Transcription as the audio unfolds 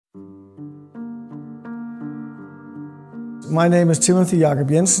My name is Jacob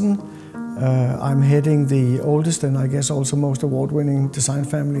Jensen. I'm heading the oldest and I guess also most award-winning design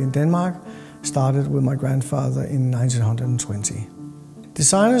family in Denmark. Started with my grandfather in 1920.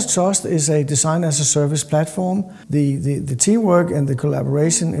 Designers Trust is a design-as-a-service platform. The teamwork and the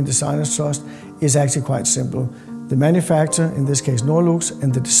collaboration in Designers Trust is actually quite simple. The manufacturer, in this case Nordlux,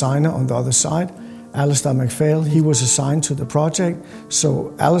 and the designer on the other side, Alistair MacPhail, he was assigned to the project,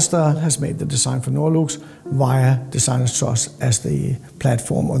 so Alistair has made the design for Nordlux via Designers Trust as the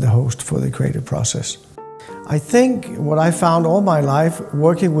platform or the host for the creative process. I think what I found all my life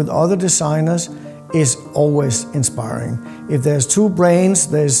working with other designers is always inspiring. If there's two brains,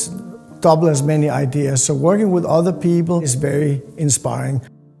 there's double as many ideas, so working with other people is very inspiring.